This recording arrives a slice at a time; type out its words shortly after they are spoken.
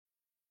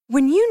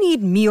When you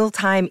need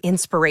mealtime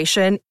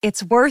inspiration,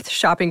 it's worth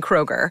shopping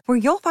Kroger, where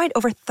you'll find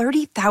over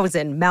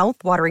 30,000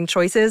 mouth-watering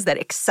choices that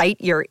excite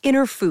your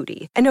inner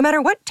foodie. And no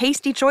matter what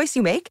tasty choice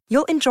you make,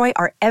 you'll enjoy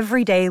our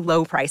everyday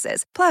low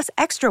prices, plus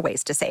extra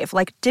ways to save,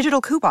 like digital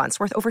coupons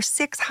worth over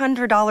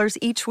 $600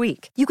 each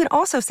week. You can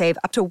also save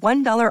up to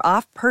 $1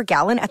 off per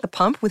gallon at the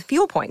pump with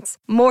fuel points.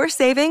 More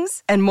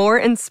savings and more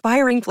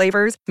inspiring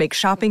flavors make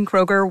shopping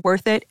Kroger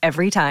worth it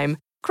every time.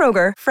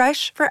 Kroger,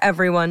 fresh for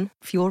everyone.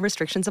 Fuel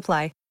restrictions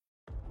apply.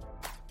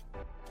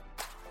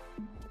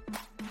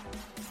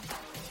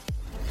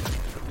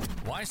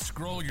 Why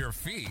scroll your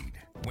feed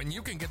when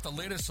you can get the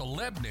latest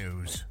celeb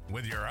news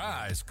with your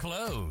eyes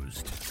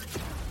closed?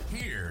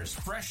 Here's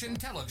fresh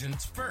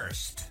intelligence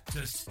first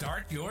to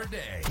start your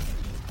day.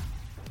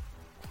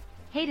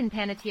 Hayden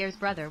Panettiere's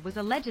brother was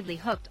allegedly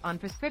hooked on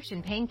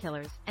prescription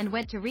painkillers and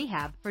went to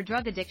rehab for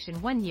drug addiction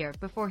 1 year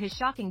before his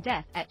shocking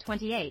death at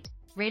 28,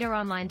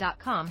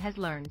 RadarOnline.com has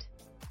learned.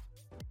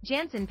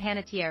 Jansen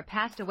Panettiere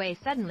passed away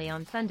suddenly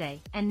on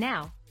Sunday, and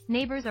now,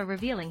 neighbors are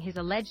revealing his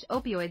alleged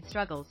opioid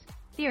struggles,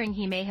 fearing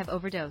he may have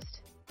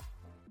overdosed.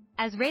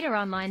 As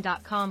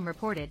RadarOnline.com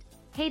reported,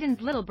 Hayden's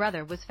little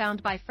brother was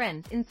found by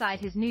friends inside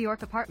his New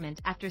York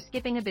apartment after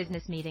skipping a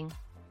business meeting.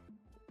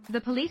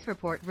 The police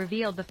report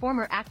revealed the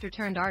former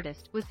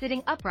actor-turned-artist was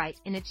sitting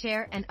upright in a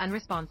chair and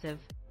unresponsive.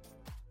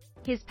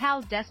 His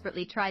pals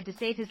desperately tried to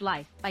save his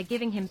life by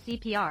giving him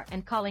CPR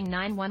and calling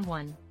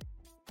 911.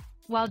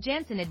 While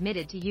Jansen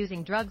admitted to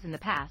using drugs in the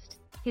past,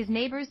 his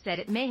neighbors said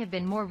it may have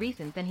been more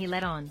recent than he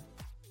let on.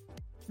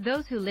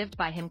 Those who lived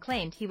by him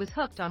claimed he was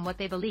hooked on what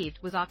they believed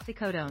was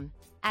oxycodone,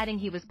 adding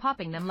he was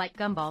popping them like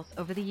gumballs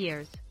over the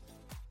years.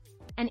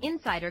 An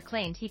insider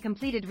claimed he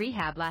completed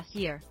rehab last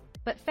year,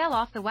 but fell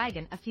off the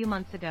wagon a few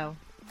months ago.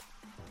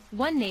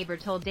 One neighbor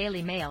told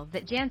Daily Mail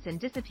that Jansen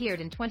disappeared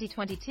in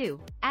 2022,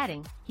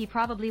 adding, he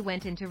probably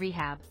went into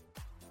rehab.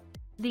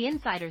 The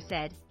insider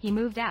said, he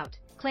moved out,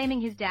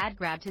 claiming his dad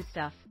grabbed his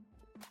stuff.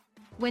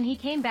 When he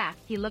came back,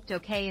 he looked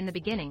okay in the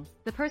beginning,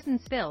 the person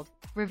spilled,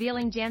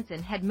 revealing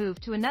Jansen had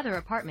moved to another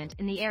apartment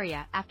in the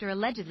area after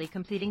allegedly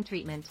completing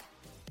treatment.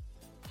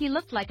 He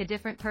looked like a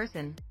different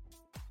person.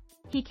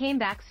 He came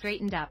back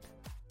straightened up.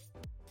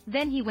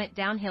 Then he went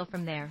downhill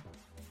from there.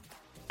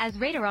 As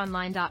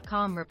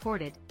RadarOnline.com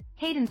reported,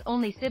 Hayden's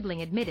only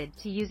sibling admitted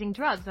to using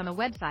drugs on a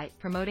website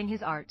promoting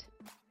his art.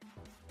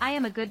 I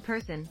am a good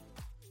person.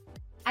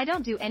 I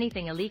don't do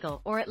anything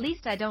illegal, or at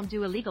least I don't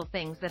do illegal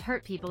things that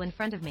hurt people in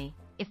front of me,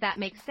 if that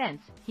makes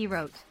sense, he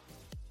wrote.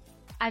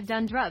 I've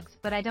done drugs,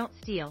 but I don't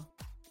steal.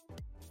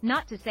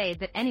 Not to say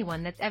that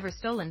anyone that's ever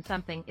stolen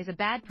something is a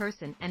bad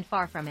person, and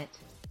far from it.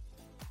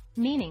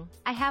 Meaning,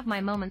 I have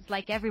my moments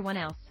like everyone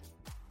else.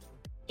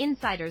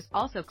 Insiders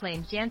also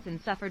claimed Jansen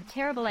suffered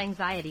terrible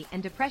anxiety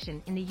and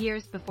depression in the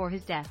years before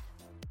his death.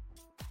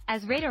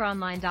 As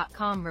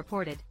RadarOnline.com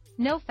reported,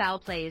 no foul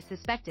play is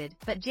suspected,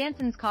 but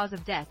Jansen's cause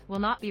of death will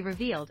not be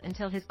revealed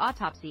until his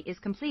autopsy is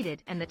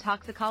completed and the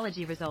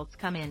toxicology results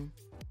come in.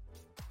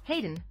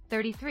 Hayden,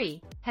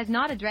 33, has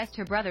not addressed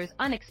her brother's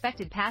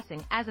unexpected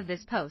passing as of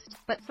this post,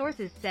 but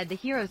sources said the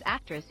hero's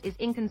actress is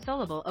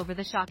inconsolable over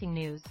the shocking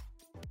news.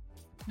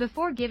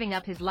 Before giving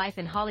up his life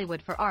in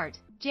Hollywood for art,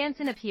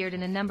 Jansen appeared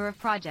in a number of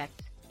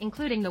projects,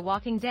 including The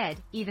Walking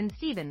Dead, Even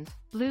Stevens,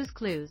 Blue's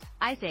Clues,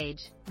 Ice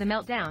Age, The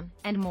Meltdown,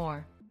 and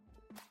more.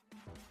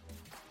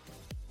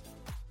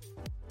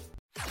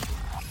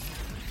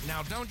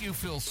 Now don't you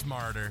feel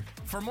smarter?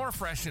 For more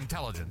fresh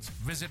intelligence,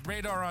 visit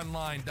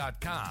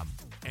RadarOnline.com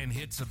and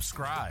hit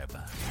subscribe.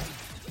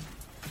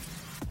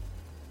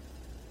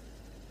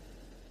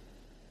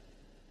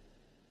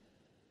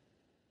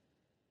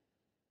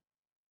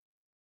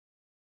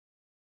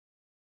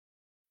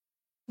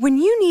 When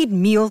you need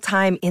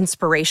mealtime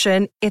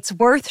inspiration, it's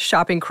worth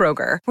shopping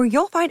Kroger, where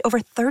you'll find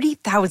over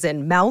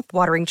 30,000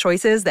 mouth-watering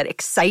choices that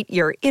excite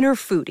your inner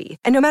foodie.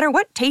 And no matter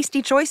what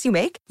tasty choice you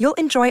make, you'll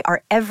enjoy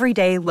our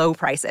everyday low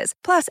prices,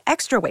 plus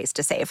extra ways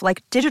to save,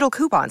 like digital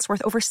coupons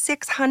worth over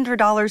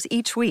 $600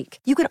 each week.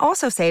 You can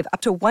also save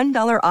up to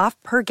 $1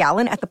 off per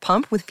gallon at the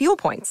pump with fuel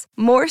points.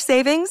 More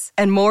savings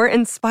and more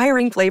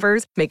inspiring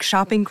flavors make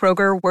shopping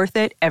Kroger worth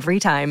it every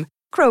time.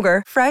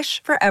 Kroger,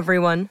 fresh for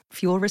everyone.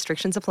 Fuel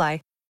restrictions apply.